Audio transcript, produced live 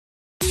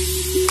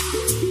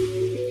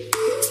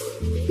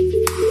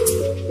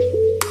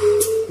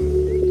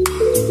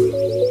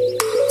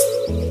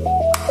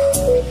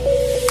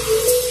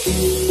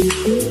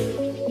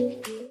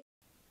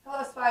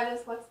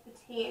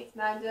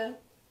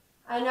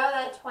I know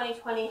that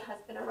 2020 has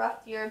been a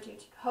rough year due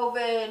to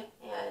COVID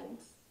and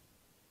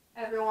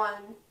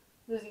everyone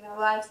losing their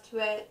lives to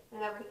it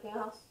and everything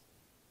else.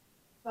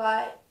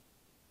 But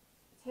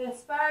to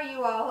inspire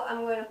you all,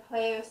 I'm going to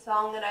play a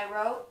song that I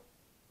wrote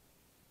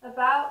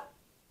about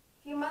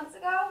a few months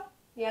ago.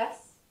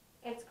 Yes,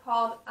 it's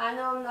called I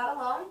Know I'm Not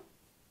Alone,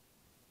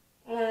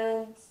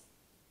 and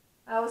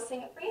I will sing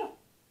it for you.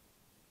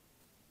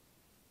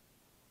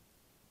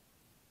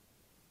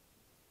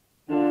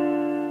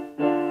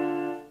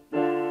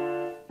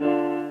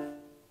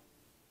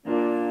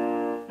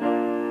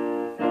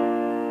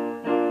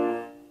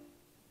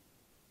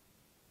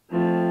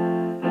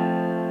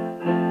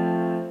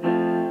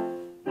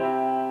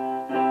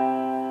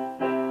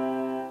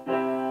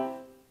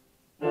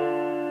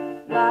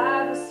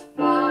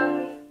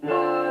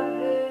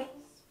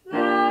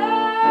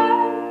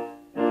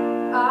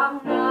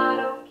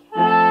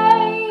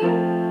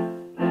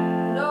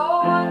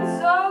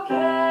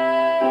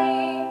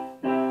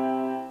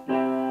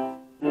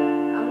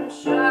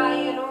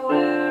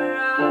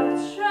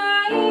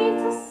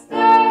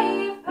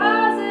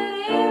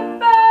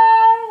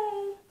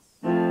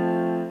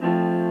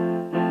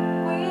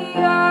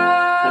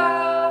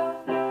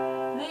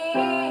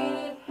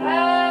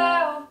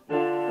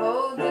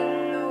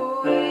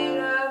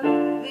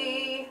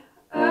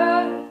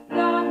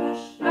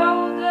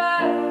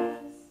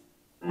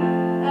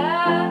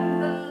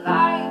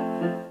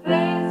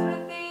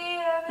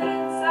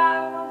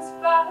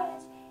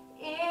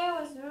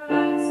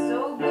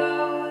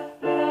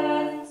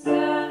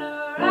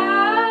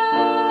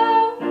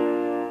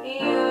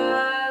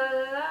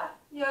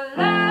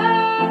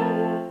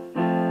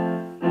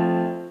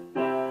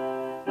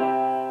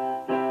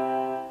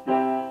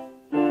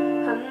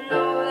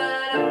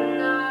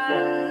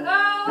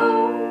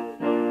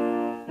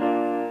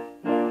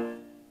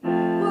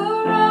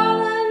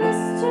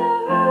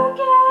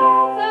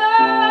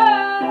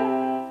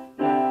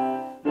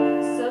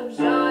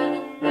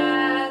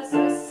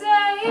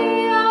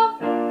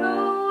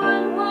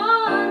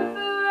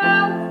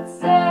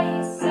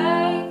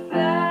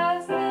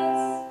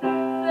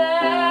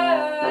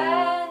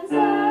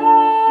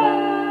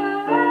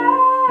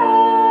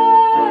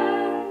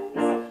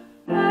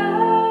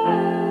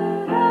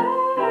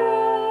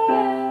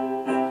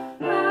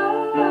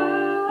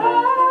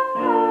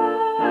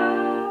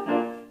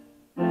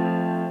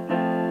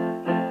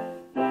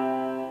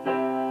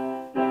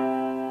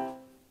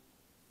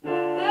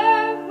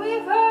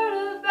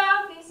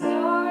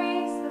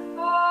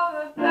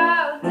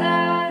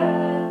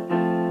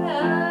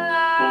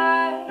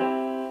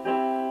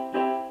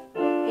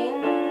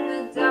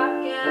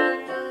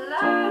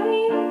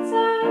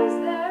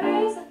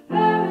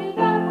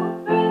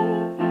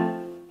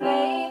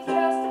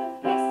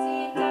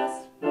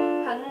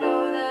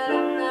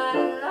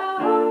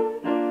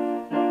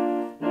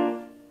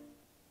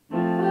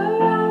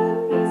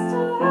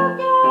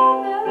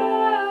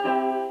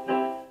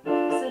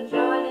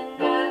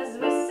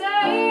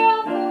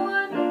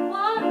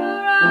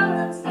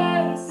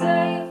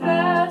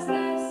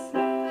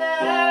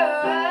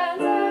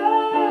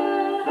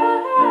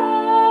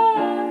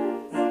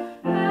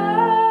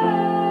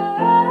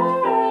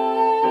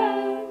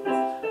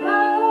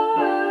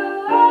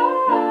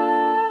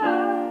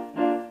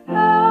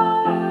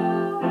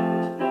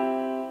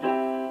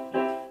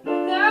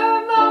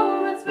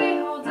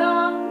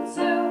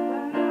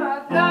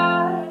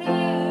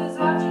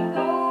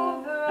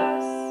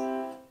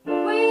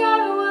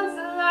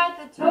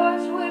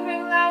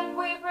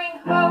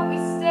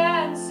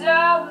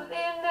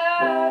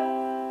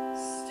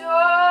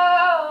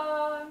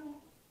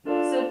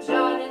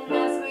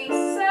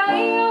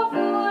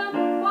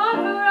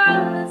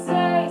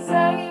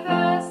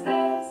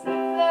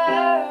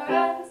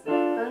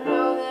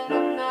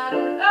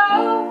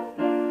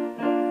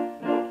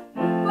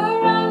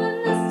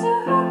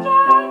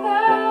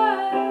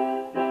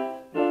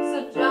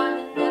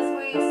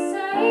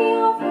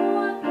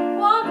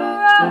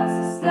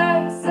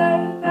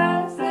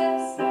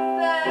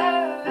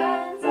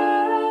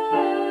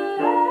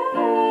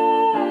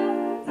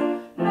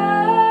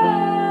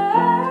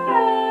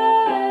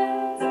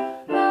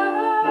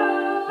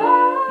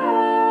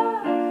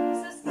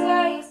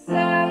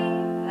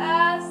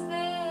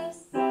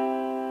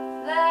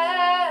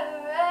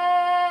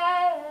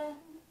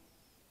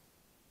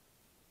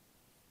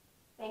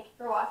 Thank you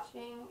for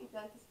watching. If you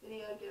like this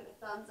video, give it a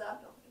thumbs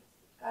up. Don't forget to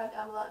subscribe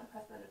down below and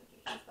press the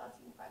notification bell so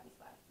you can find these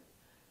live.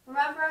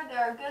 Remember,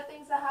 there are good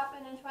things that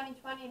happen in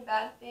 2020 and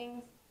bad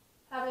things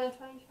happen in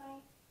 2020.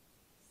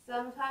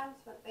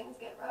 Sometimes when things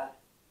get rough,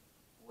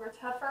 we're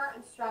tougher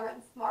and stronger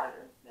and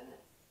smarter than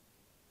this.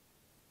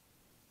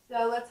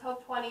 So let's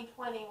hope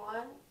 2021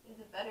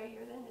 is a better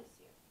year than this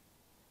year.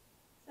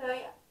 So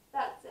yeah,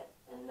 that's it.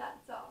 And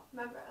that's all.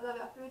 Remember, I love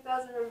you all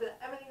 3,000. Remember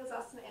that everything is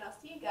awesome, and I'll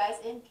see you guys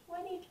in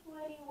 2020.